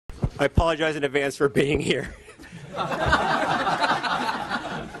I apologize in advance for being here.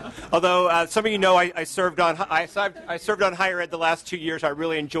 Although some of you know I served on higher ed the last 2 years. I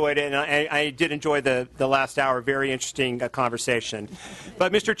really enjoyed it, and I did enjoy the last hour. Very interesting conversation.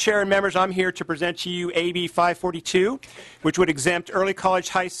 But Mr. Chair and members, I'm here to present to you AB 542, which would exempt early college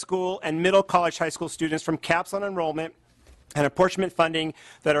high school and middle college high school students from caps on enrollment and apportionment funding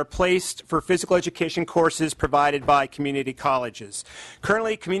that are placed for physical education courses provided by community colleges.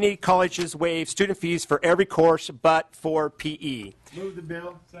 Currently, community colleges waive student fees for every course but for PE. Move the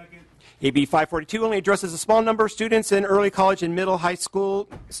bill. Second. AB 542 only addresses a small number of students in early college and middle high school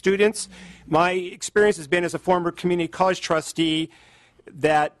students. My experience has been as a former community college trustee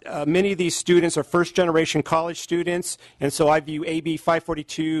that many of these students are first-generation college students, and so I view AB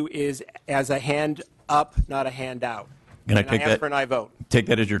 542 as a hand up, not a handout. Can I and take I ask that? for an aye vote. Take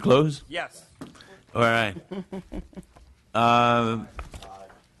that as your close? Yes. All right.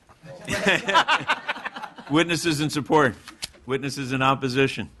 Witnesses in support. Witnesses in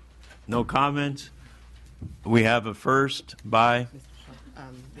opposition. No comments. We have a first by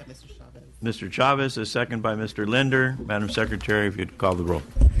Mr. Chavez, a second by Mr. Linder. Madam Secretary, if you'd call the roll.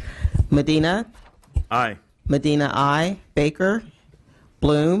 Medina. Aye. Medina, aye. Baker.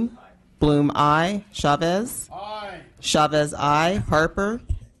 Bloom. Bloom, aye. Chavez. Aye. Chavez, aye. Harper.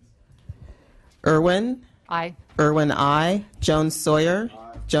 Irwin. Aye. Irwin, aye. Jones Sawyer.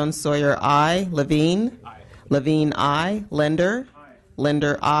 Aye. Jones Sawyer, aye. Levine. Aye. Levine, aye. Linder. Aye.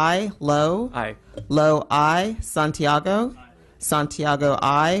 Linder, aye. Lowe. Aye. Lowe, aye. Santiago. Aye. Santiago,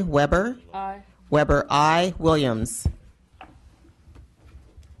 aye. Weber. Aye. Weber, aye. Williams.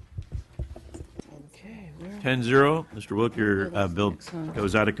 10-0. Mr. Wilk, your bill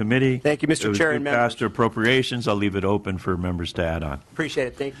goes out of committee. Thank you, Mr. Chair and members. Passed to appropriations. I'll leave it open for members to add on. Appreciate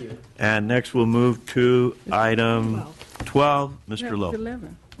it. Thank you. And next we'll move to item 12. Mr. Lowe.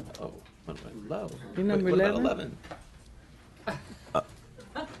 11. Oh, low. You number What about 11?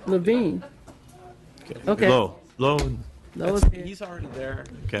 Levine. Okay. Lowe. Lowe. That was here. He's already there.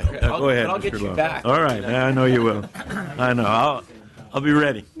 Okay. I'll- Go ahead, I'll Mr. get you Lowe. back. All right. I know you will. I know. I'll be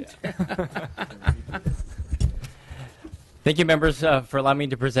ready. Thank you, members, for allowing me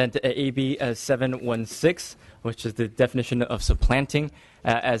to present AB 716, which is the definition of supplanting.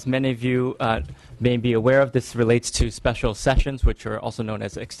 As many of you may be aware of, this relates to special sessions, which are also known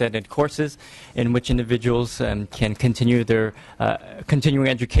as extended courses, in which individuals can continue their continuing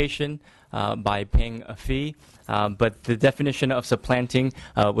education by paying a fee. But the definition of supplanting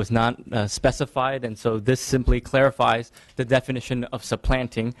was not specified, and so this simply clarifies the definition of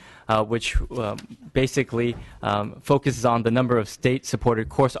supplanting, which basically focuses on the number of state-supported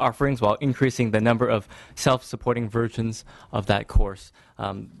course offerings while increasing the number of self-supporting versions of that course.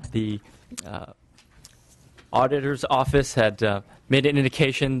 The auditor's office had made an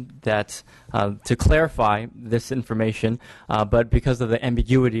indication that to clarify this information, but because of the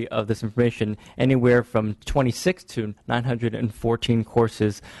ambiguity of this information, anywhere from 26 to 914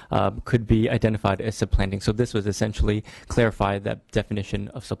 courses could be identified as supplanting. So this was essentially clarify that definition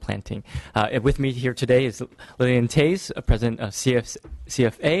of supplanting. With me here today is Lillian Tays, President of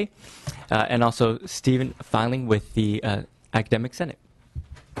CFA, and also Stephen Filing with the Academic Senate.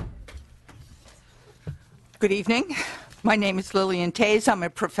 Good evening. My name is Lillian Tays. I'm a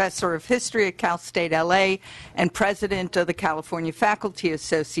professor of history at Cal State LA and president of the California Faculty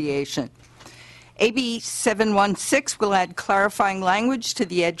Association. AB 716 will add clarifying language to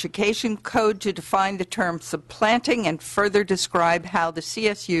the Education Code to define the term supplanting and further describe how the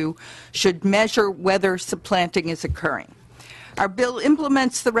CSU should measure whether supplanting is occurring. Our bill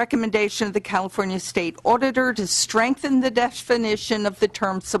implements the recommendation of the California State Auditor to strengthen the definition of the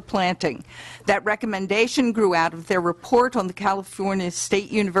term supplanting. That recommendation grew out of their report on the California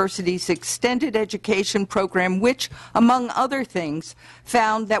State University's extended education program, which, among other things,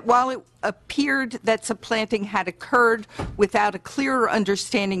 found that while it appeared that supplanting had occurred without a clearer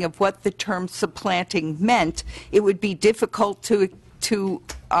understanding of what the term supplanting meant, it would be difficult to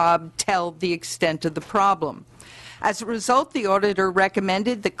tell the extent of the problem. As a result, the auditor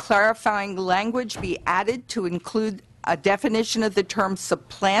recommended that clarifying language be added to include a definition of the term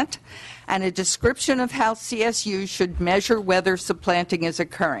supplant and a description of how CSU should measure whether supplanting is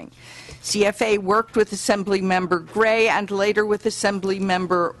occurring. CFA worked with Assemblymember Gray and later with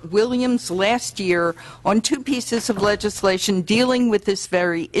Assemblymember Williams last year on two pieces of legislation dealing with this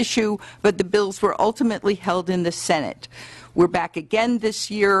very issue, but the bills were ultimately held in the Senate. We're back again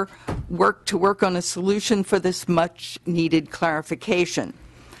this year to work on a solution for this much-needed clarification.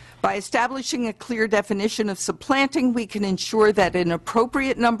 By establishing a clear definition of supplanting, we can ensure that an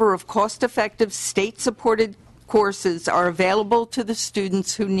appropriate number of cost-effective state-supported courses are available to the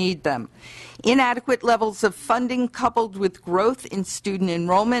students who need them. Inadequate levels of funding coupled with growth in student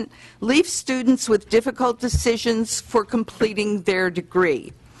enrollment leave students with difficult decisions for completing their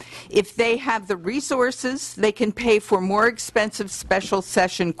degree. If they have the resources, they can pay for more expensive special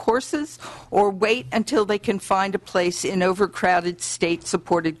session courses or wait until they can find a place in overcrowded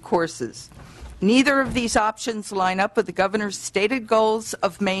state-supported courses. Neither of these options line up with the governor's stated goals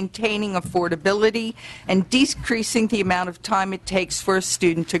of maintaining affordability and decreasing the amount of time it takes for a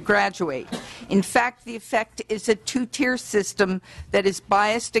student to graduate. In fact, the effect is a two-tier system that is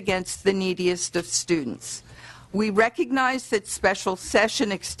biased against the neediest of students. We recognize that special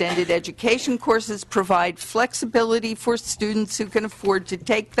session extended education courses provide flexibility for students who can afford to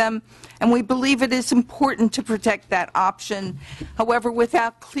take them, and we believe it is important to protect that option. However,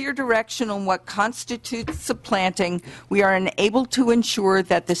 without clear direction on what constitutes supplanting, we are unable to ensure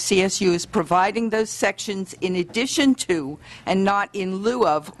that the CSU is providing those sections in addition to and not in lieu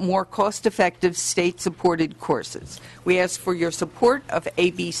of more cost-effective state-supported courses. We ask for your support of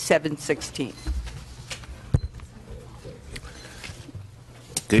AB 716.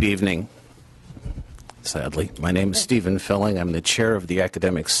 Good evening. Sadly, my name is Stephen Filling. I'm the chair of the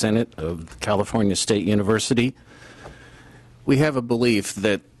Academic Senate of California State University. We have a belief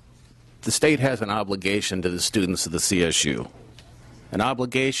that the state has an obligation to the students of the CSU, an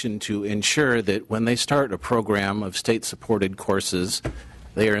obligation to ensure that when they start a program of state-supported courses,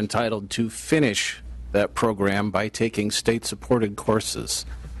 they are entitled to finish that program by taking state-supported courses.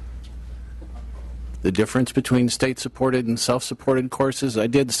 The difference between state-supported and self-supported courses, I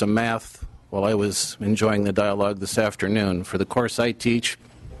did some math while I was enjoying the dialogue this afternoon. For the course I teach,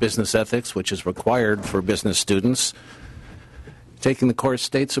 business ethics, which is required for business students, taking the course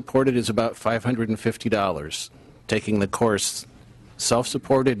state-supported is about $550. Taking the course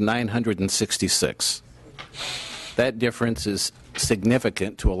self-supported, $966. That difference is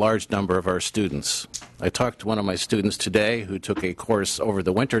significant to a large number of our students. I talked to one of my students today who took a course over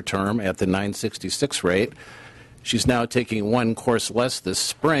the winter term at the $966 rate. She's now taking one course less this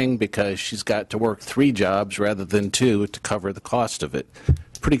spring because she's got to work 3 jobs rather than 2 to cover the cost of it.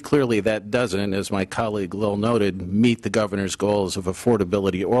 Pretty clearly that doesn't, as my colleague Lil noted, meet the governor's goals of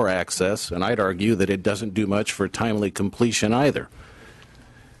affordability or access, and I'd argue that it doesn't do much for timely completion either.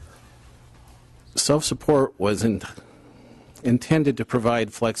 Self-support was intended to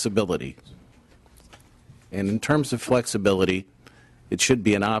provide flexibility. And in terms of flexibility, it should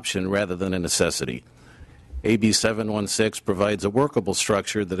be an option rather than a necessity. AB 716 provides a workable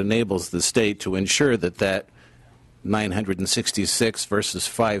structure that enables the state to ensure that that 966 versus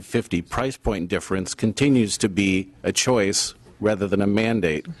 550 price point difference continues to be a choice rather than a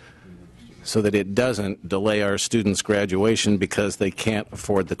mandate, so that it doesn't delay our students' graduation because they can't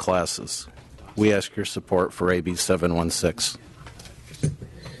afford the classes. We ask your support for AB 716.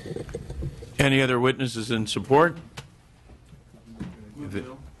 Any other witnesses in support?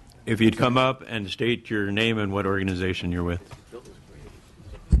 If you'd come up and state your name and what organization you're with.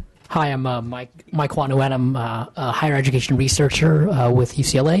 Hi, I'm Mike Wanuen. I'm a higher education researcher with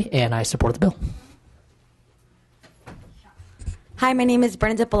UCLA, and I support the bill. Hi, my name is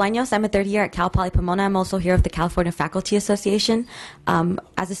Brenda Bolaños. I'm a third year at Cal Poly Pomona. I'm also here with the California Faculty Association.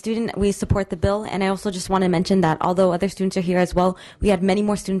 As a student, we support the bill, and I also just want to mention that although other students are here as well, we had many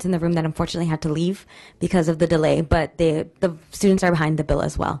more students in the room that unfortunately had to leave because of the delay, but the students are behind the bill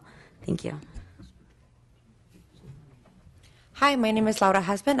as well. Thank you. Hi, my name is Laura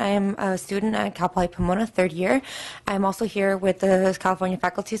Husband. I am a student at Cal Poly Pomona, third year. I'm also here with the California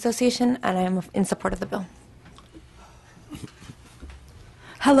Faculty Association, and I am in support of the bill.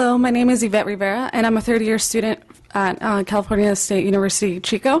 Hello, my name is Yvette Rivera, and I'm a third-year student at California State University,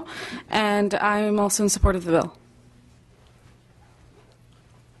 Chico, and I'm also in support of the bill.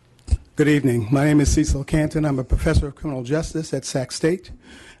 Good evening. My name is Cecil Canton. I'm a professor of criminal justice at Sac State.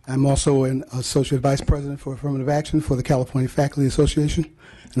 I'm also an associate vice president for affirmative action for the California Faculty Association,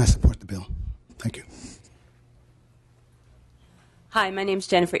 and I support the bill. Thank you. Hi, my name is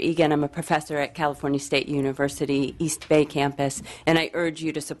Jennifer Egan. I'm a professor at California State University East Bay campus, and I urge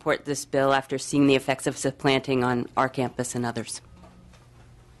you to support this bill after seeing the effects of supplanting on our campus and others.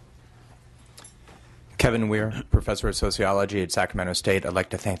 Kevin Weir, professor of sociology at Sacramento State. I'd like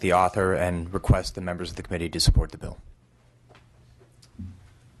to thank the author and request the members of the committee to support the bill.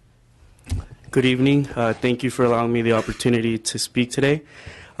 Good evening. Thank you for allowing me the opportunity to speak today.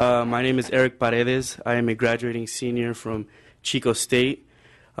 My name is Eric Paredes. I am a graduating senior from Chico State,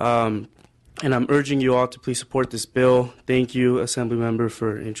 and I'm urging you all to please support this bill. Thank you, Assembly Member,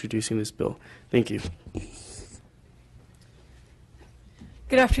 for introducing this bill. Thank you.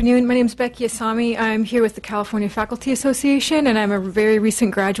 Good afternoon. My name is Becky Asami. I'm here with the California Faculty Association, and I'm a very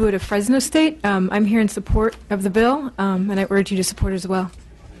recent graduate of Fresno State. I'm here in support of the bill, and I urge you to support as well.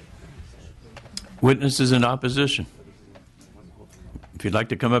 Witnesses in opposition. If you'd like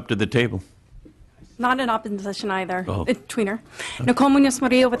to come up to the table. Not in opposition either. Oh. Tweener. Nicole Munoz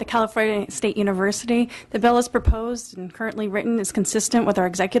Murillo with the California State University. The bill is proposed and currently written is consistent with our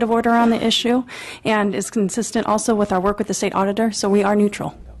executive order on the issue and is consistent also with our work with the state auditor, so we are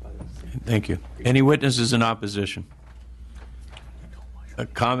neutral. Thank you. Any witnesses in opposition?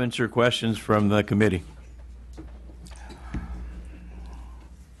 Comments or questions from the committee?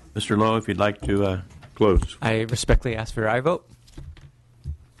 Mr. Lowe, if you'd like to close. I respectfully ask for your aye vote.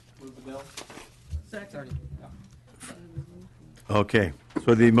 Okay.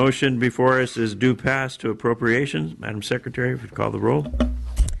 So the motion before us is due pass to appropriations. Madam Secretary, if you'd call the roll.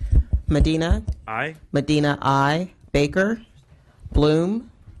 Medina. Aye. Medina, aye. Baker.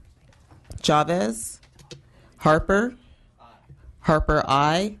 Bloom. Chavez. Harper. Harper,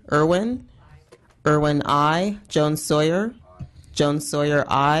 aye. Irwin. Irwin, aye. Jones Sawyer. Jones Sawyer,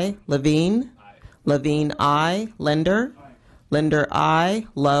 aye. Levine. Levine, aye. Linder. Linder, aye.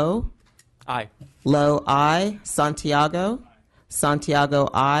 Lowe. Aye. Lowe, aye. Santiago. Santiago,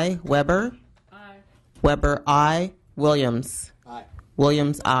 aye. Weber. Aye. Weber, aye. Williams. Aye.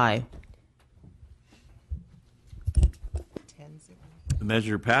 Williams, aye. The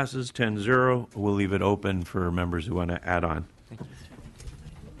measure passes 10-0. We'll leave it open for members who want to add on.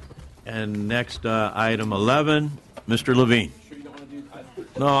 And next, item 11, Mr. Levine.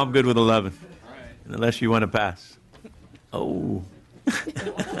 No, I'm good with 11, unless you want to pass. Oh.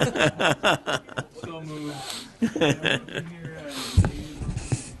 So moved.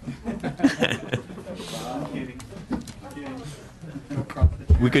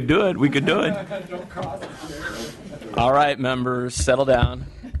 We could do it. We could do it. All right, members, settle down.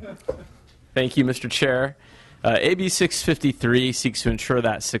 Thank you, Mr. Chair. AB 653 seeks to ensure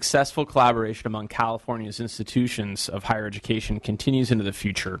that successful collaboration among California's institutions of higher education continues into the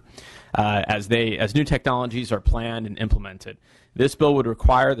future as new technologies are planned and implemented. This bill would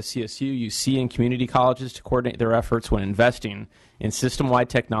require the CSU, UC, and community colleges to coordinate their efforts when investing in system-wide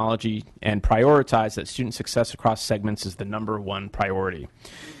technology and prioritize that student success across segments is the #1 priority.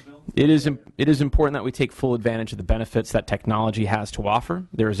 It is important that we take full advantage of the benefits that technology has to offer.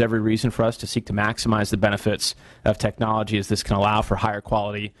 There is every reason for us to seek to maximize the benefits of technology, as this can allow for higher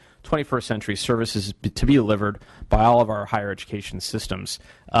quality 21st century services to be delivered by all of our higher education systems.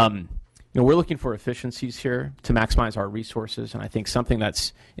 We're looking for efficiencies here to maximize our resources, and I think something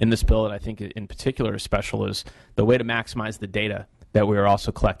that's in this bill that I think in particular is special is the way to maximize the data that we are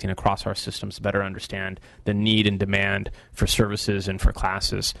also collecting across our systems to better understand the need and demand for services and for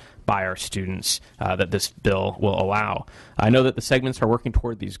classes by our students that this bill will allow. I know that the segments are working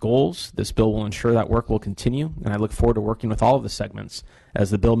toward these goals. This bill will ensure that work will continue, and I look forward to working with all of the segments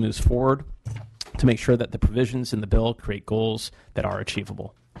as the bill moves forward to make sure that the provisions in the bill create goals that are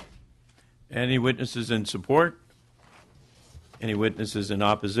achievable. Any witnesses in support? Any witnesses in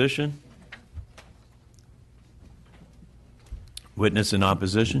opposition? Witness in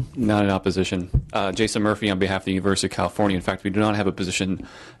opposition? Not in opposition. Jason Murphy on behalf of the University of California. In fact, we do not have a position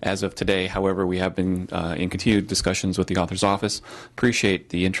as of today. However, we have been in continued discussions with the author's office. Appreciate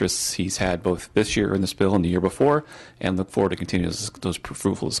the interests he's had both this year in this bill and the year before, and look forward to continuing those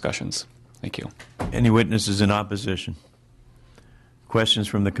fruitful discussions. Thank you. Any witnesses in opposition? Questions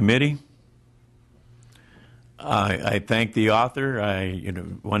from the committee? I thank the author. I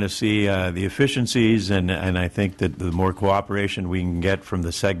want to see the efficiencies, and I think that the more cooperation we can get from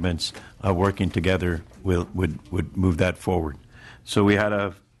the segments working together would move that forward. So we had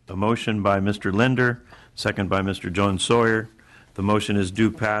a motion by Mr. Linder, second by Mr. Jones Sawyer. The motion is due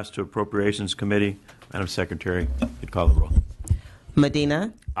pass to Appropriations Committee. Madam Secretary, you'd call the roll.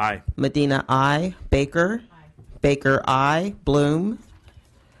 Medina. Aye. Medina, aye. Baker. Aye. Baker, aye. Bloom.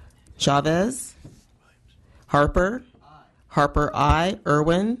 Chavez. Harper. Aye. Harper, aye.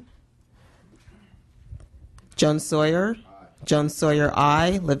 Irwin. Jones Sawyer. Aye. Jones Sawyer,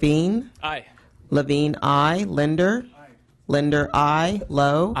 aye. Levine. Aye. Levine, aye. Linder. Aye. Linder, aye.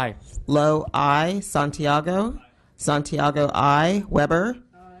 Lowe. Aye. Lowe, aye. Santiago. Aye. Santiago, aye. Weber.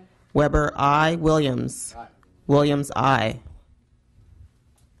 Aye. Weber, aye. Williams. Aye. Williams, aye.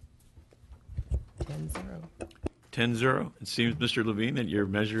 10-0. It seems, Mr. Levine, that your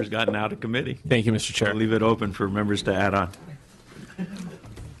measure has gotten out of committee. Thank you, Mr. Chair. I'll leave it open for members to add on.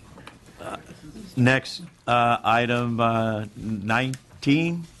 Next, item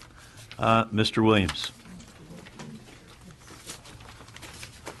 19, Mr. Williams.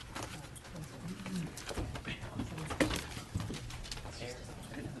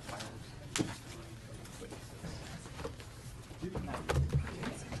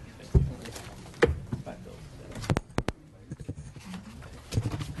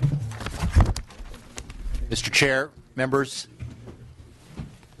 Chair, members,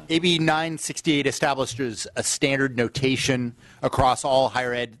 AB 968 establishes a standard notation across all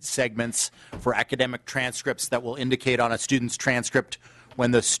higher ed segments for academic transcripts that will indicate on a student's transcript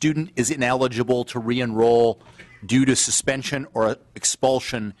when the student is ineligible to re-enroll due to suspension or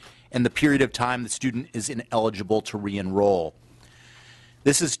expulsion and the period of time the student is ineligible to re-enroll.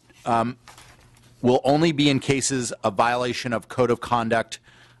 This is will only be in cases of violation of code of conduct,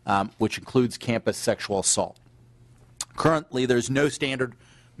 which includes campus sexual assault. Currently, there's no standard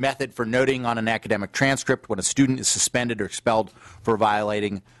method for noting on an academic transcript when a student is suspended or expelled for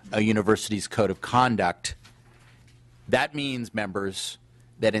violating a university's code of conduct. That means, members,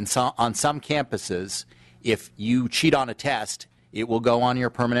 that on some campuses, if you cheat on a test, it will go on your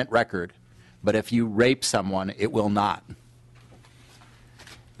permanent record, but if you rape someone, it will not.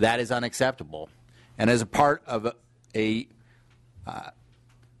 That is unacceptable. And as a part of a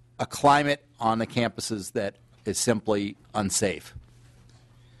climate on the campuses that is simply unsafe.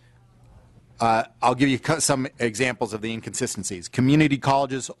 I'll give you some examples of the inconsistencies. Community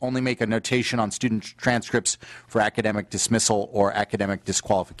colleges only make a notation on student transcripts for academic dismissal or academic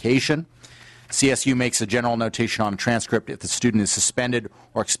disqualification. CSU makes a general notation on a transcript if the student is suspended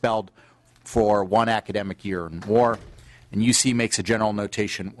or expelled for 1 academic year or more. And UC makes a general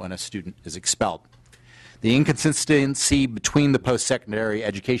notation when a student is expelled. The inconsistency between the post-secondary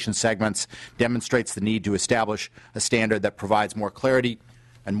education segments demonstrates the need to establish a standard that provides more clarity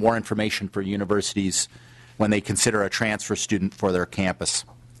and more information for universities when they consider a transfer student for their campus.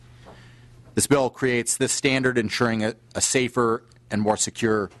 This bill creates this standard, ensuring a safer and more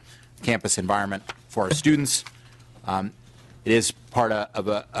secure campus environment for our students. It is part of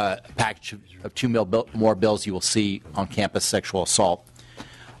a package of 2 more bills you will see on campus sexual assault.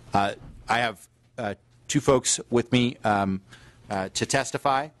 I have 2 folks with me to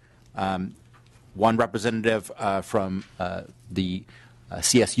testify. One representative from the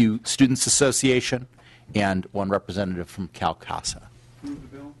CSU Students Association and one representative from Cal CASA. Move the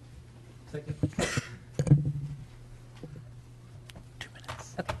bill.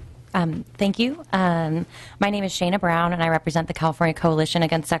 Second. Thank you. My name is Shayna Brown, and I represent the California Coalition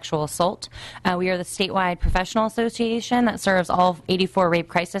Against Sexual Assault. We are the statewide professional association that serves all 84 rape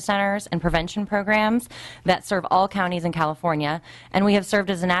crisis centers and prevention programs that serve all counties in California. And we have served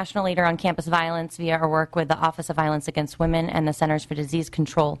as a national leader on campus violence via our work with the Office of Violence Against Women and the Centers for Disease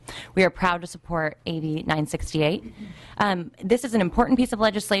Control. We are proud to support AB 968. This is an important piece of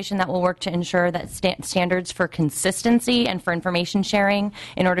legislation that will work to ensure that standards for consistency and for information sharing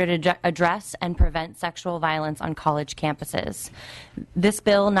in order to address and prevent sexual violence on college campuses. This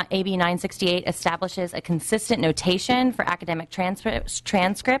bill, AB 968, establishes a consistent notation for academic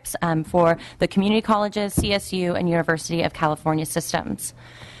transcripts for the community colleges, CSU, and University of California systems.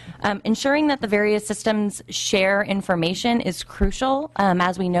 Ensuring that the various systems share information is crucial.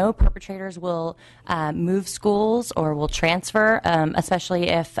 As we know, perpetrators will move schools or will transfer, especially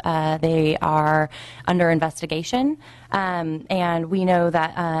if they are under investigation. And we know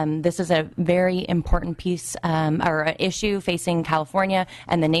that this is a very important piece or issue facing California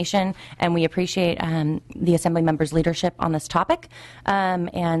and the nation, and we appreciate the Assembly members' leadership on this topic.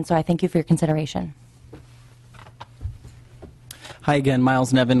 And so I thank you for your consideration. Hi again,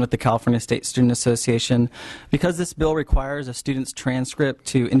 Miles Nevin with the California State Student Association. Because this bill requires a student's transcript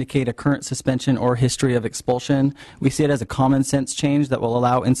to indicate a current suspension or history of expulsion, we see it as a common sense change that will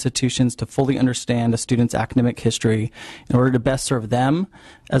allow institutions to fully understand a student's academic history in order to best serve them,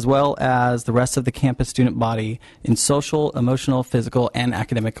 as well as the rest of the campus student body in social, emotional, physical, and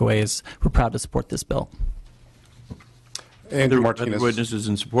academic ways. We're proud to support this bill. Andrew Martinez. Other witnesses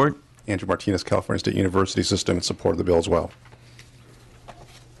in support? Andrew Martinez, California State University System, in support of the bill as well.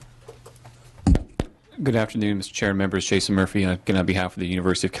 Good afternoon, Mr. Chair and members. Jason Murphy, again on behalf of the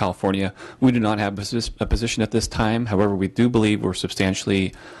University of California. We do not have a position at this time. However, we do believe we're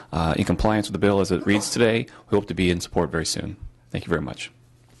substantially in compliance with the bill as it reads today. We hope to be in support very soon. Thank you very much.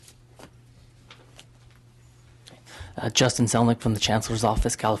 Justin Selnick from the Chancellor's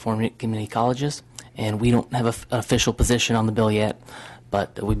Office, California Community Colleges. And we don't have an official position on the bill yet,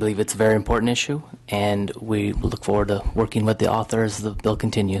 but we believe it's a very important issue, and we look forward to working with the author as the bill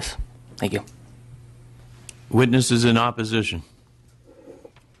continues. Thank you. Witnesses in opposition.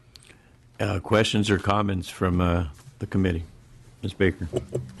 Questions or comments from the committee? Ms. Baker.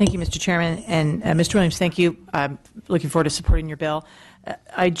 Thank you, Mr. Chairman. And Mr. Williams, thank you. I'm looking forward to supporting your bill.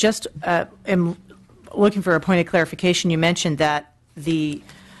 I just am looking for a point of clarification. You mentioned that the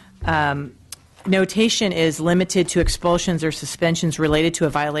notation is limited to expulsions or suspensions related to a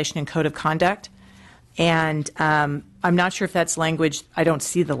violation in code of conduct. And I'm not sure if that's language. I don't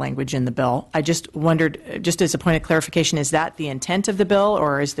see the language in the bill. I just wondered, just as a point of clarification, is that the intent of the bill,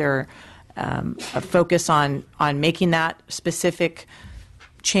 or is there a focus on making that specific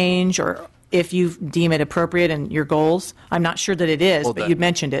change, or if you deem it appropriate in your goals? I'm not sure that it is, Well, but you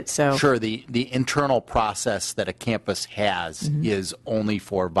mentioned it. So sure, the internal process that a campus has is only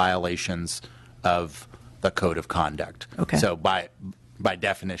for violations of the code of conduct. Okay. So by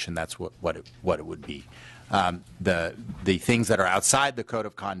definition, that's what it would be. The things that are outside the code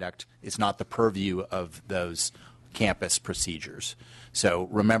of conduct is not the purview of those campus procedures. So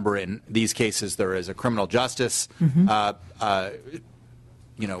remember, in these cases, there is a criminal justice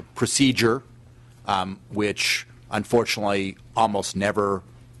procedure, which unfortunately almost never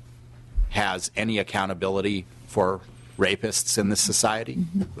has any accountability for rapists in this society.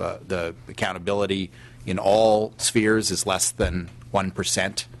 The accountability in all spheres is less than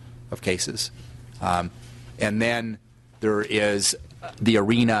 1% of cases. And then there is the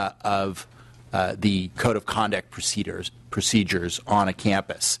arena of the code of conduct procedures on a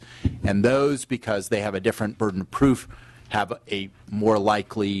campus. And those, because they have a different burden of proof, have a more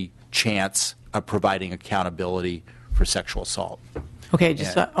likely chance of providing accountability for sexual assault. okay,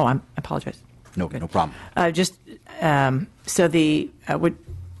 just I apologize. No problem. So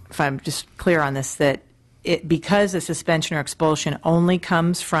if I'm just clear on this, that because a suspension or expulsion only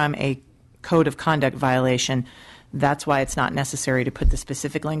comes from a code of conduct violation, that's why it's not necessary to put the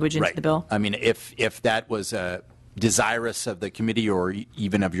specific language into the bill? I mean, if that was desirous of the committee or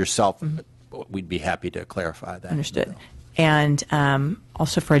even of yourself, we'd be happy to clarify that. Understood. And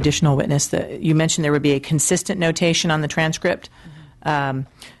also for additional witness, you mentioned there would be a consistent notation on the transcript.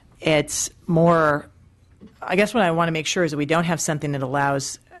 It's more, I guess what I want to make sure is that we don't have something that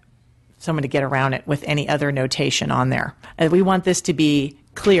allows someone to get around it with any other notation on there. And we want this to be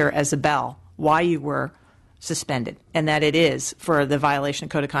clear as a bell why you were suspended, and that it is for the violation of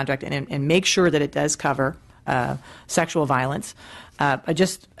code of conduct, and make sure that it does cover sexual violence. I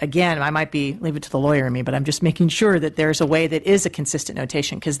might leave it to the lawyer in me, but I'm just making sure that there's a way that is a consistent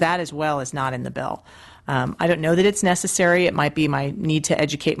notation, because that as well is not in the bill. I don't know that it's necessary. It might be my need to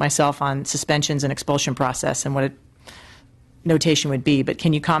educate myself on suspensions and expulsion process and what a notation would be, but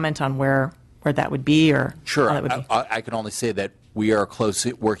can you comment on where that would be, or Sure. how that would be? I can only say that we are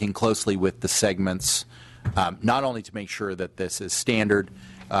working closely with the segments, not only to make sure that this is standard,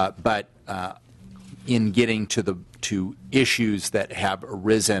 but in getting to issues that have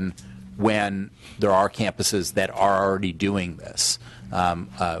arisen when there are campuses that are already doing this,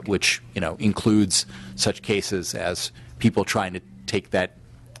 which includes such cases as people trying to take that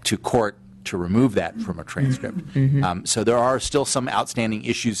to court to remove that from a transcript. So there are still some outstanding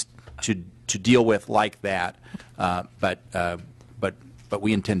issues to deal with like that, but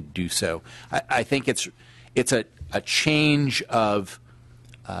we intend to do so. I think it's a change of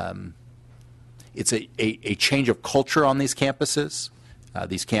it's a change of culture on these campuses.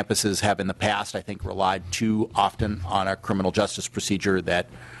 These campuses have in the past, I think, relied too often on a criminal justice procedure that,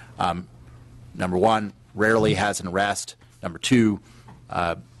 number one, rarely has an arrest. Number two,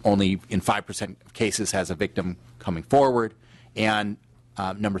 only in 5% of cases has a victim coming forward. And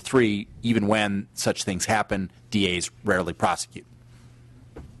number three, even when such things happen, DAs rarely prosecute.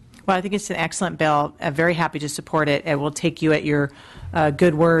 Well, I think it's an excellent bill. I'm very happy to support it, and we'll take you at your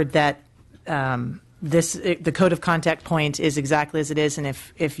good word that the code of conduct point is exactly as it is, and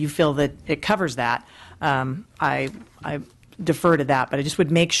if you feel that it covers that, I defer to that. But I just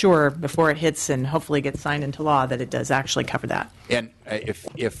would make sure before it hits and hopefully gets signed into law that it does actually cover that. And if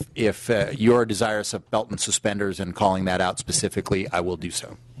you're desirous of belt and suspenders and calling that out specifically, I will do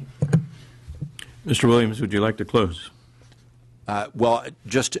so. Mr. Williams, would you like to close? Well,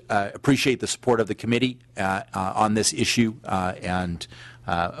 just appreciate the support of the committee on this issue, and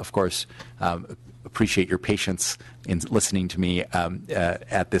of course, appreciate your patience in listening to me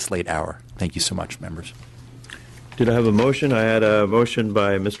at this late hour. Thank you so much, members. Did I have a motion? I had a motion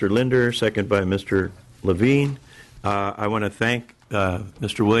by Mr. Linder, second by Mr. Levine. I want to thank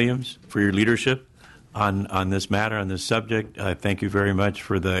Mr. Williams for your leadership on this matter, on this subject. Thank you very much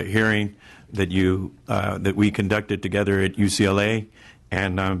for the hearing that we conducted together at UCLA,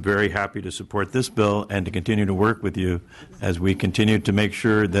 and I'm very happy to support this bill and to continue to work with you as we continue to make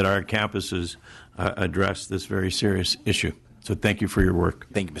sure that our campuses address this very serious issue. So thank you for your work.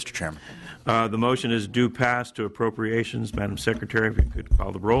 Thank you, Mr. Chairman. The motion is due pass to appropriations. Madam Secretary, if you could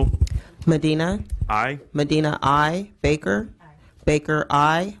call the roll. Medina. Aye. Medina, aye. Baker. Aye. Baker,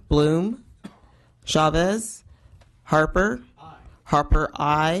 aye. Bloom. Chavez. Harper. Aye. Harper,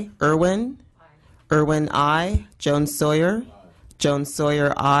 aye. Irwin. Aye. Irwin, aye. Jones Sawyer. Aye. Jones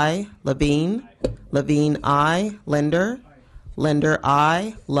Sawyer, I. Levine, Levine, I. Linder, Linder,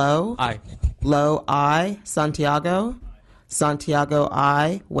 I. Lowe, Aye. Lowe, I. Santiago, Santiago,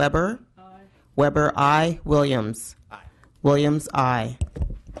 I. Weber, Weber, I. Williams, Williams, I.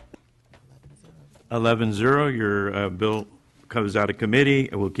 11-0, your bill comes out of committee.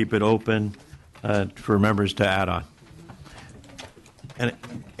 We'll keep it open for members to add on.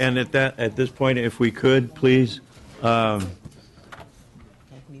 And at this point, if we could, please,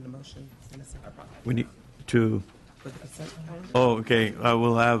 we need to. Oh, okay.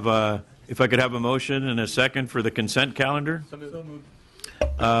 We'll have. If I could have a motion and a second for the consent calendar.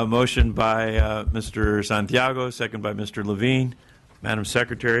 Motion by Mr. Santiago, second by Mr. Levine. Madam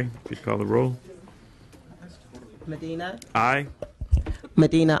Secretary, please call the roll. Medina. Aye.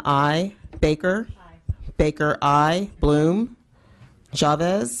 Medina, I. Baker. Baker, I. Bloom.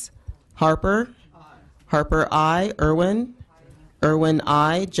 Chavez. Harper. Harper, I. Irwin. Irwin,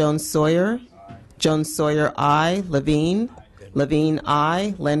 I. Jones Sawyer. Jones Sawyer, I. Levine. Levine,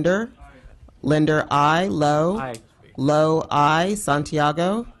 I. Linder. Linder, I. Lowe. Aye. Lowe, I.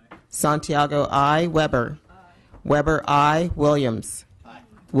 Santiago. Santiago, I. Weber. Weber, I. Williams.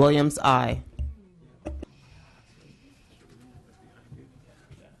 Williams, I.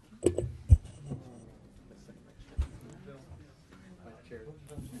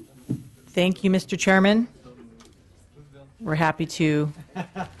 Thank you, Mr. Chairman. We're happy to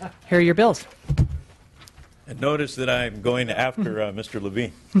hear your bills. And notice that I'm going after Mr.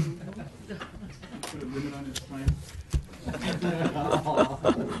 Levine.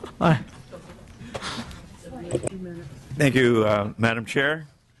 Thank you, Madam Chair.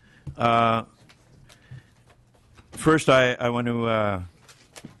 First, I want to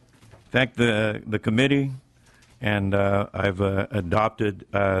thank the committee, and I've adopted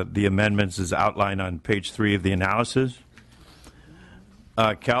the amendments as outlined on page 3 of the analysis.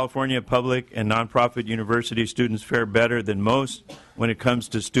 California public and nonprofit university students fare better than most when it comes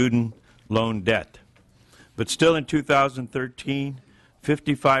to student loan debt. But still in 2013,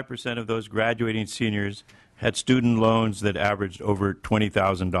 55% of those graduating seniors had student loans that averaged over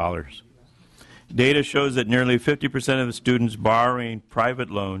 $20,000. Data shows that nearly 50% of the students borrowing private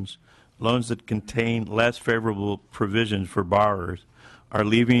loans, loans that contain less favorable provisions for borrowers, are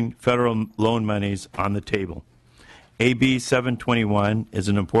leaving federal loan monies on the table. AB 721 is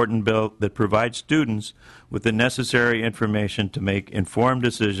an important bill that provides students with the necessary information to make informed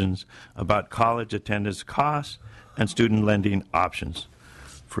decisions about college attendance costs and student lending options.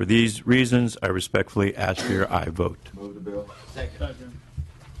 For these reasons, I respectfully ask for your aye vote. Move the bill. Second.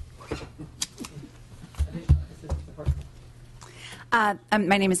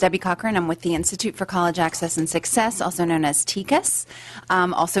 My name is Debbie Cochran. I'm with the Institute for College Access and Success, also known as TCAS,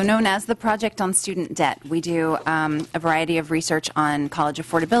 also known as the Project on Student Debt. We do a variety of research on college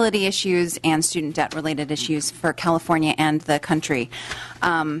affordability issues and student debt-related issues for California and the country.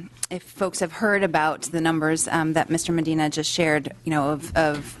 If folks have heard about the numbers that Mr. Medina just shared, of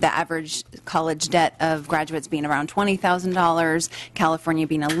the average college debt of graduates being around $20,000, California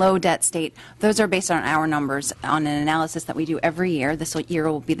being a low debt state, those are based on our numbers on an analysis that we do every year. This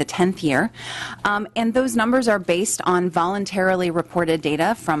year will be the 10th year. And those numbers are based on voluntarily reported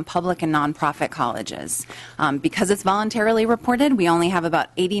data from public and nonprofit colleges. Because it's voluntarily reported, we only have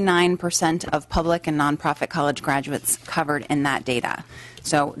about 89% of public and nonprofit college graduates covered in that data.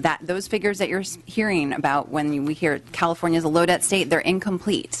 So those figures that you're hearing about when we hear California is a low debt state, they're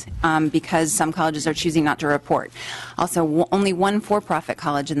incomplete because some colleges are choosing not to report. Also, only one for-profit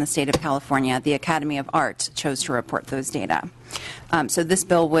college in the state of California, the Academy of Arts, chose to report those data. So this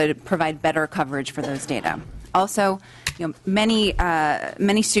bill would provide better coverage for those data. Also, many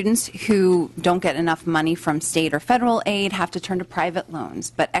students who don't get enough money from state or federal aid have to turn to private loans,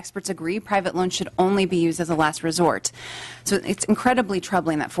 but experts agree private loans should only be used as a last resort. So it's incredibly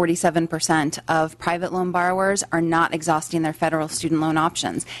troubling that 47% of private loan borrowers are not exhausting their federal student loan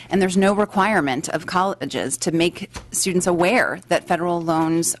options, and there's no requirement of colleges to make students aware that federal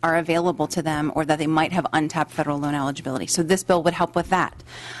loans are available to them or that they might have untapped federal loan eligibility. So this bill would help with that.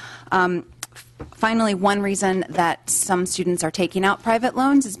 Finally, one reason that some students are taking out private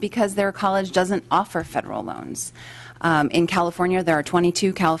loans is because their college doesn't offer federal loans. In California, there are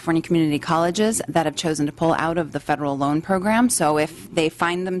 22 California community colleges that have chosen to pull out of the federal loan program. So if they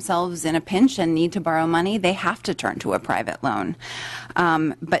find themselves in a pinch and need to borrow money, they have to turn to a private loan.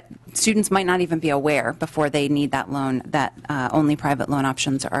 But students might not even be aware before they need that loan that only private loan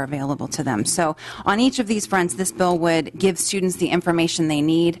options are available to them. So on each of these fronts, this bill would give students the information they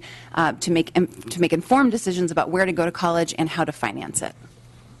need to make informed decisions about where to go to college and how to finance it.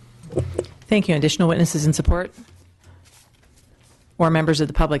 Thank you. Additional witnesses in support? or members of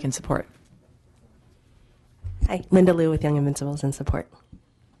the public in support? Hi, Linda Liu with Young Invincibles in support.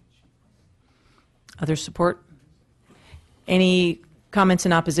 Other support? Any comments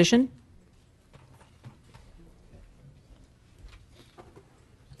in opposition?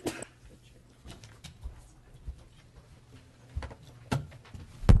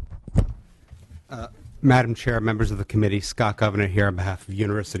 Madam Chair, members of the committee, Scott Governor here on behalf of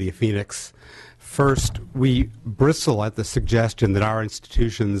University of Phoenix. First, we bristle at the suggestion that our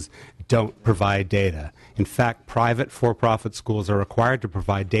institutions don't provide data. In fact, private for-profit schools are required to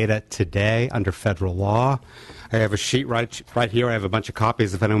provide data today under federal law. I have a sheet right here. I have a bunch of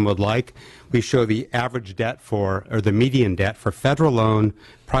copies if anyone would like. We show the average debt or the median debt for federal loan,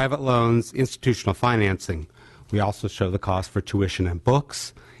 private loans, institutional financing. We also show the cost for tuition and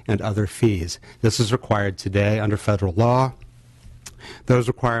books and other fees. This is required today under federal law. Those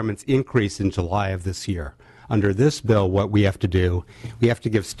requirements increase in July of this year. Under this bill, what we have to do, we have to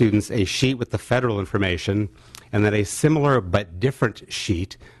give students a sheet with the federal information and then a similar but different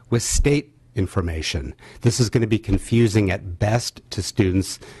sheet with state information. This is going to be confusing at best to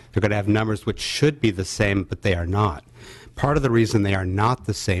students. They're going to have numbers which should be the same, but they are not. Part of the reason they are not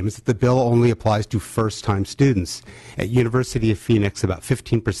the same is that the bill only applies to first-time students. At University of Phoenix, about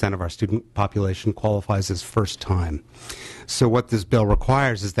 15% of our student population qualifies as first-time. So what this bill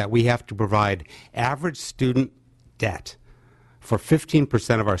requires is that we have to provide average student debt for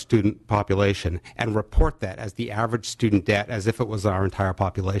 15% of our student population and report that as the average student debt as if it was our entire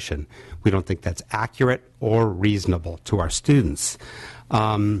population. We don't think that's accurate or reasonable to our students.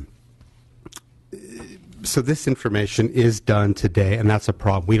 So this information is done today, and that's a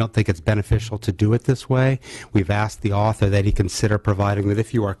problem. We don't think it's beneficial to do it this way. We've asked the author that he consider providing that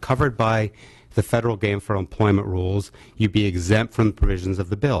if you are covered by the federal gainful employment rules, you be exempt from the provisions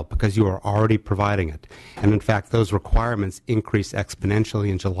of the bill because you are already providing it. And in fact, those requirements increase exponentially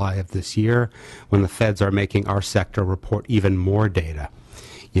in July of this year when the feds are making our sector report even more data.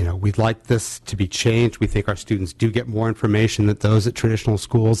 You know, we'd like this to be changed. We think our students do get more information than those at traditional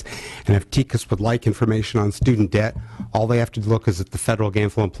schools. And if TICAS would like information on student debt, all they have to look is at the federal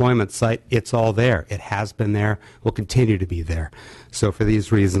gainful employment site. It's all there. It has been there. Will continue to be there. So for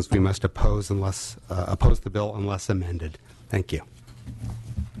these reasons, we must oppose the bill unless amended. Thank you.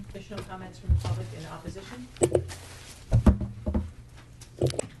 Additional comments from the public in opposition?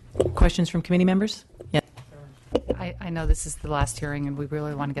 Questions from committee members? Yes. I know this is the last hearing and we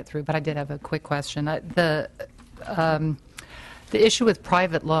really want to get through, but I did have a quick question. The issue with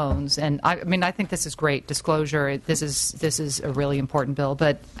private loans, and I mean, I think this is great disclosure. This is a really important bill.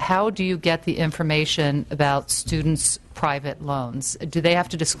 But how do you get the information about students' private loans? Do they have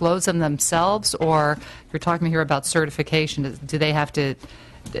to disclose them themselves, or you're talking here about certification? Do they have to?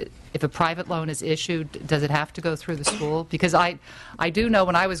 If a private loan is issued, does it have to go through the school? Because I do know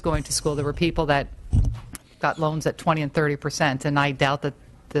when I was going to school, there were people that got loans at 20 and 30%, and I doubt that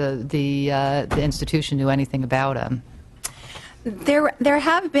the institution knew anything about them. There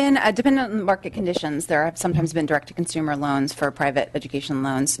have been, depending on market conditions, there have sometimes been direct-to-consumer loans for private education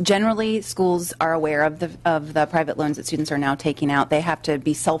loans. Generally, schools are aware of the private loans that students are now taking out. They have to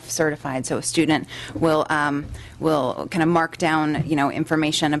be self-certified, so a student will kind of mark down,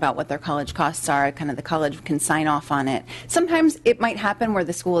 information about what their college costs are. Kind of the college can sign off on it. Sometimes it might happen where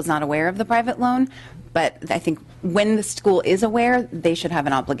the school is not aware of the private loan, but I think when the school is aware, they should have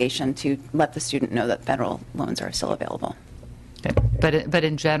an obligation to let the student know that federal loans are still available. Okay. But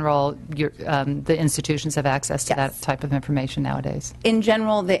in general, the institutions have access to that type of information nowadays? In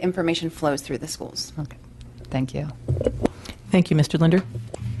general, the information flows through the schools. Okay. Thank you. Thank you, Mr. Linder.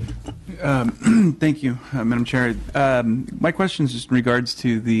 Thank you, Madam Chair. My question is just in regards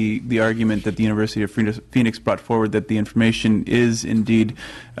to the argument that the University of Phoenix brought forward that the information is indeed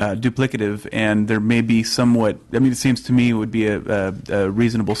duplicative, and there may be somewhat, it seems to me it would be a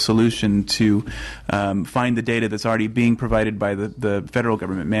reasonable solution to find the data that's already being provided by the federal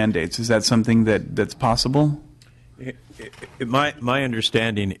government mandates. Is that something that's possible? My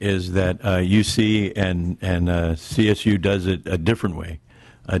understanding is that UC and CSU does it a different way.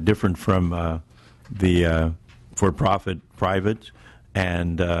 Different from the for-profit privates,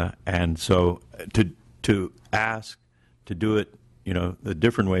 and so to ask to do it, the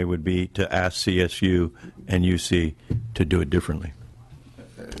different way would be to ask CSU and UC to do it differently.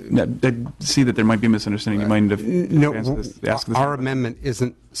 I see that there might be a misunderstanding. You mind if ask this? Our amendment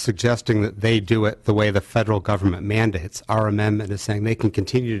isn't suggesting that they do it the way the federal government mandates. Our amendment is saying they can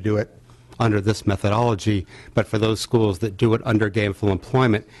continue to do it under this methodology, but for those schools that do it under gainful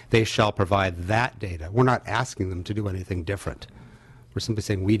employment, they shall provide that data. We're not asking them to do anything different. We're simply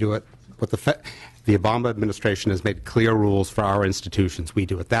saying we do it the Obama administration has made clear rules for our institutions. We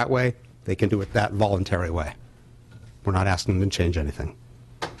do it that way. They can do it that voluntary way. We're not asking them to change anything.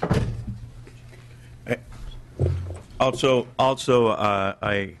 I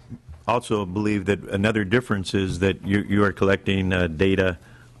also believe that another difference is that you are collecting data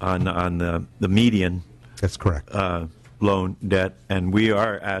on the median. That's correct. Loan debt, and we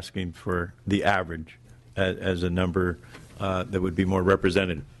are asking for the average as a number that would be more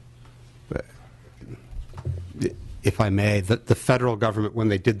representative. If I may, the federal government, when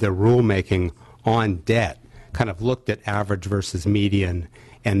they did their rulemaking on debt, kind of looked at average versus median,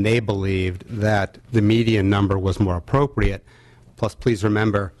 and they believed that the median number was more appropriate. Plus, please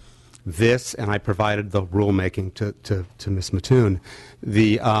remember this, and I provided the rulemaking to Ms. Mattoon.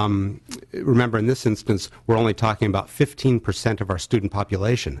 Remember, in this instance, we're only talking about 15% of our student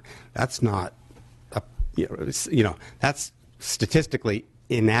population. That's not, that's statistically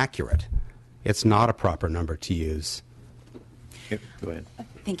inaccurate. It's not a proper number to use. Yep, go ahead.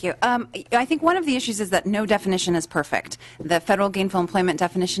 Thank you. I think one of the issues is that no definition is perfect. The federal gainful employment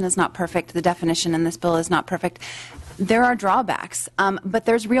definition is not perfect. The definition in this bill is not perfect. There are drawbacks, but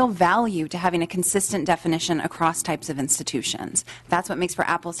there's real value to having a consistent definition across types of institutions. That's what makes for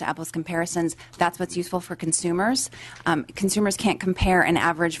apples-to-apples comparisons. That's what's useful for consumers. Consumers can't compare an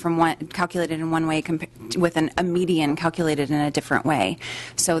average from calculated in one way with a median calculated in a different way.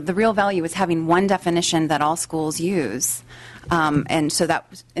 So the real value is having one definition that all schools use, and so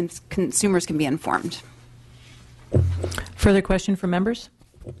that consumers can be informed. Further question from members?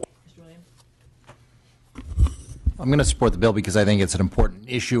 I'm going to support the bill because I think it's an important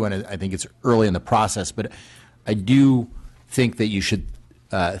issue and I think it's early in the process, but I do think that you should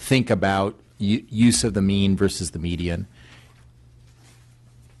think about use of the mean versus the median.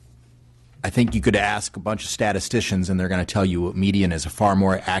 I think you could ask a bunch of statisticians and they're going to tell you a median is a far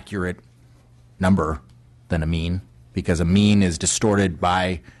more accurate number than a mean, because a mean is distorted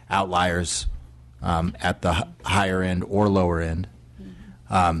by outliers at the higher end or lower end.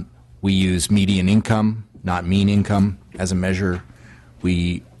 We use median income, not mean income, as a measure.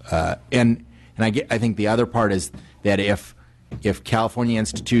 I think the other part is that if California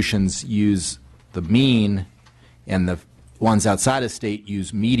institutions use the mean and the ones outside of state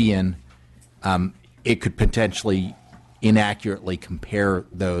use median, it could potentially inaccurately compare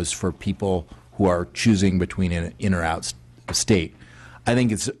those for people who are choosing between in or out of state. I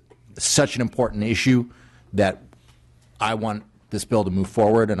think it's such an important issue that I want this bill to move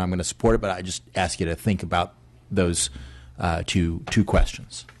forward, and I'm going to support it, but I just ask you to think about those two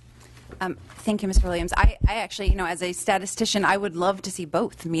questions. Thank you, Mr. Williams. I actually, as a statistician, I would love to see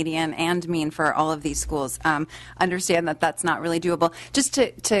both median and mean for all of these schools. Understand that that's not really doable. Just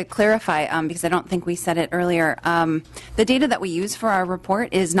to clarify, because I don't think we said it earlier, the data that we use for our report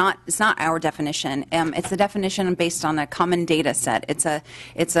it's not our definition. It's a definition based on a common data set.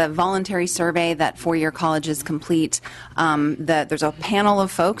 It's a voluntary survey that four-year colleges complete. There's a panel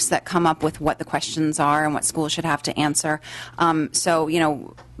of folks that come up with what the questions are and what schools should have to answer.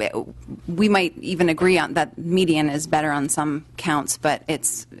 We might even agree on that median is better on some counts, but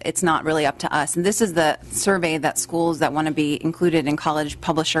it's not really up to us. And this is the survey that schools that want to be included in college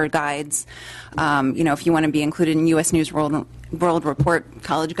publisher guides, if you want to be included in U.S. News World Report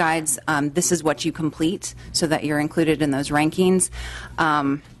college guides, this is what you complete so that you're included in those rankings.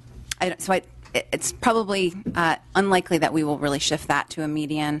 It's probably unlikely that we will really shift that to a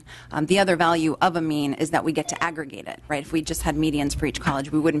median. The other value of a mean is that we get to aggregate it, right? If we just had medians for each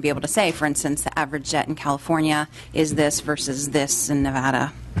college, we wouldn't be able to say, for instance, the average debt in California is this versus this in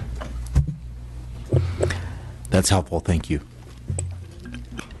Nevada. That's helpful. Thank you.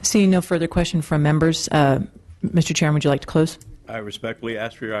 Seeing no further question from members, Mr. Chairman, would you like to close? I respectfully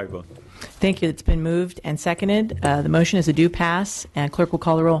ask for your aye vote. Thank you. It's been moved and seconded. The motion is a due pass, and clerk will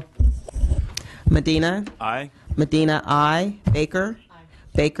call the roll. Medina. Aye. Medina, aye. Baker. Aye.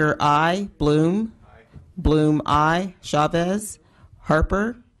 Baker, aye. Bloom. Aye. Bloom, aye. Chavez.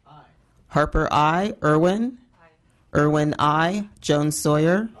 Harper. Aye. Harper, aye. Irwin. Aye. Irwin, aye. Jones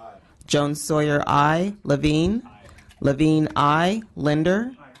Sawyer. Aye. Jones Sawyer, aye. Levine. Aye. Levine, aye.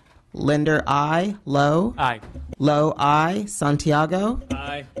 Linder. Aye. Linder, aye. Lowe. Aye. Lowe, aye. Santiago.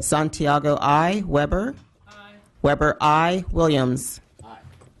 Aye. Santiago, aye. Weber. Aye. Weber, aye. Williams. Aye.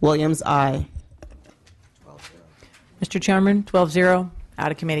 Williams, aye. Mr. Chairman, 12-0,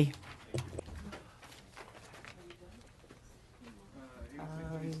 out of committee.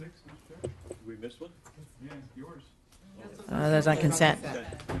 We missed one? Yeah, yours. That's on consent.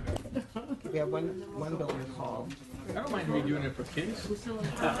 We have one bill recall. I don't mind redoing it for kids. It's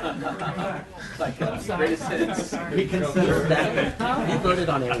like greatest hits. Reconsider that. You voted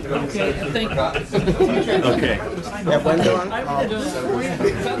on it. Okay, thank you. Okay. That window on?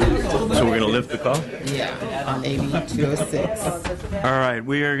 So we're going to lift the call? Yeah, on AB 206. All right,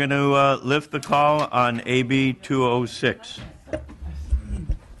 we are going to lift the call on AB 206.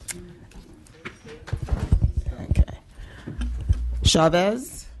 Okay.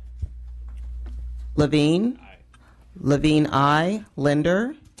 Chavez? Levine? Levine, aye.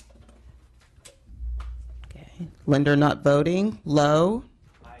 Linder? Okay. Linder not voting. Lowe?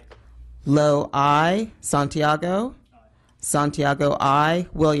 Lowe, aye. Santiago? Santiago, aye.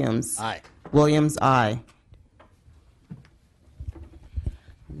 Williams? Aye. Williams, aye.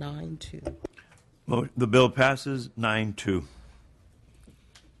 9-2. The bill passes 9-2.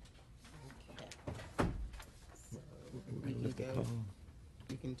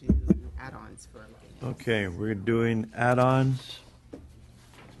 We can do add-ons for everything. Okay, we're doing add-ons. And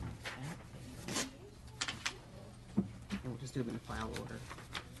we'll just do them in file order.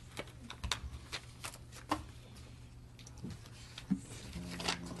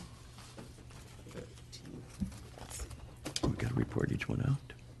 We've got to report each one out.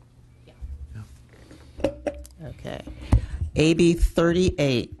 Okay. AB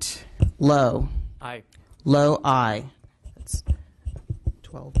 38. Low. Aye. Low, aye. That's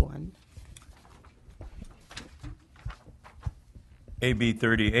 12-1. AB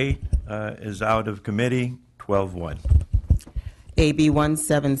 38 is out of committee, 12-1. AB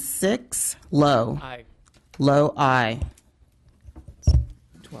 176. Low. Aye. Low, aye.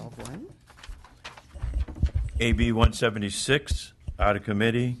 12-1. AB 176 out of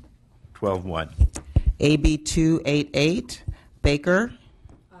committee, 12-1. AB 288. Baker.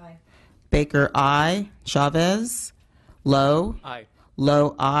 Aye. Baker, aye. Chavez. Low. Aye.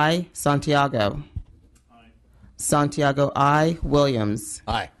 Low, aye. Santiago. Santiago, aye. Williams.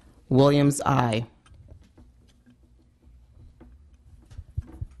 Aye. Williams, aye.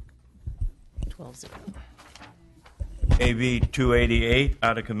 12-0. AB 288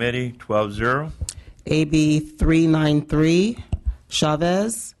 out of committee, 12-0. AB 393.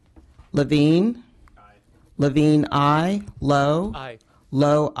 Chavez. Levine. Levine, aye. Low. Aye.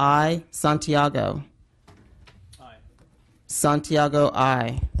 Low, aye. Santiago. Santiago,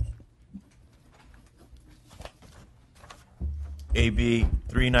 aye. AB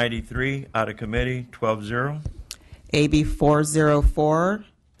 393 out of committee, 12-0. AB 404.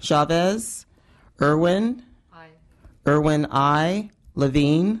 Chavez. Irwin. Aye. Irwin, aye.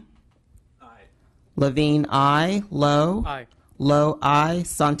 Levine. Levine, aye. Low. Aye. Low, aye.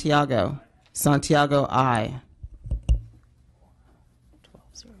 Santiago. Santiago, aye.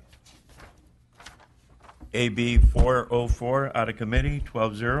 12-0. AB 404 out of committee,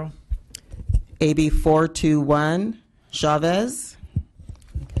 12-0. AB 421. Chavez.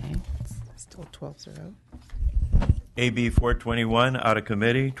 Okay, still 12-0. AB 421 out of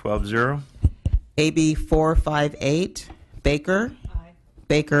committee, 12-0. AB 458. Baker. Aye.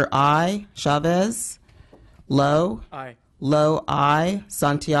 Baker, aye. Chavez. Low. Aye. Low, aye.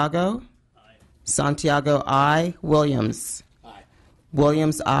 Santiago. Santiago, aye. Williams.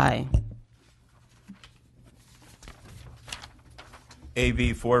 Williams, aye.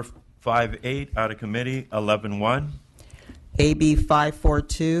 AB 458 out of committee, 11-1. AB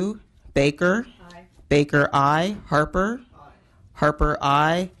 542. Baker. Aye. Baker, aye. Harper. Harper,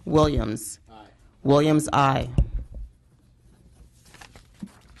 aye. Williams. Williams, aye.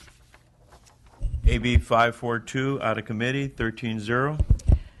 AB 542 out of committee, 13-0.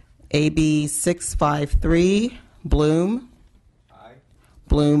 AB 653. Bloom.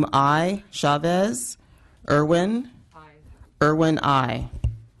 Bloom, aye. Chavez. Irwin. Irwin, aye.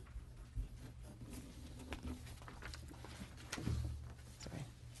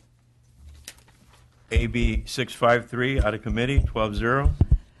 AB 653 out of committee, 12-0.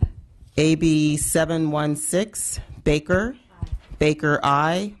 AB 716. Baker. Baker,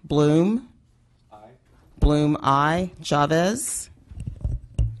 aye. Bloom. Bloom, aye. Chavez.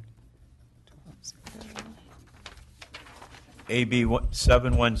 AB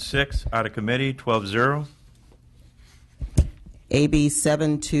 716 out of committee, 12-0. AB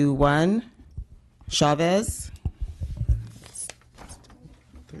 721. Chavez.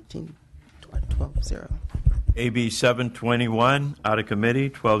 12-0. AB 721 out of committee,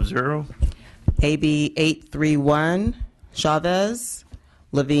 12-0. AB 831. Chavez.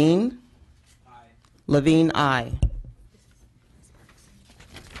 Levine. Levine, aye.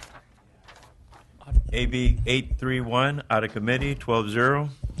 AB 831 out of committee, 12-0.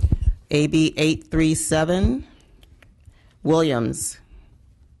 AB 837. Williams.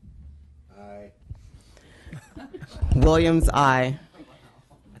 Williams, aye.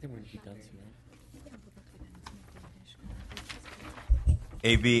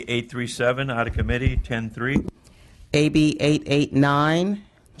 AB 837 out of committee, 10-3. AB 889,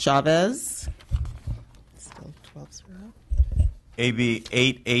 Chavez. Still 12-0. AB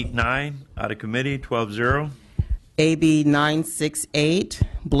 889 out of committee, 12-0. AB 968,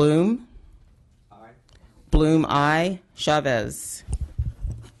 Bloom. Aye. Bloom, aye. Chavez.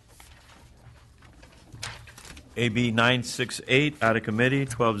 AB 968 out of committee,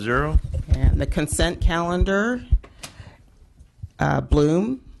 12-0. And the consent calendar,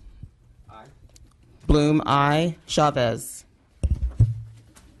 Bloom. Aye. Bloom, aye. Chavez.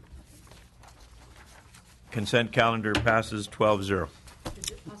 Consent calendar passes 12-0.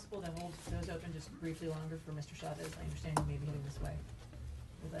 Is it possible to hold those open just briefly longer for Mr. Chavez? I understand you may be heading this way.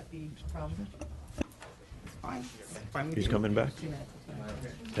 Will that be a problem? Fine. He's coming back.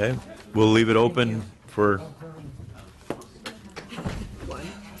 Okay, we'll leave it open for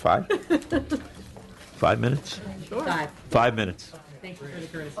 5 minutes. Sure. 5 minutes. Thank you for the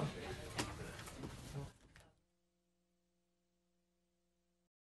courtesy.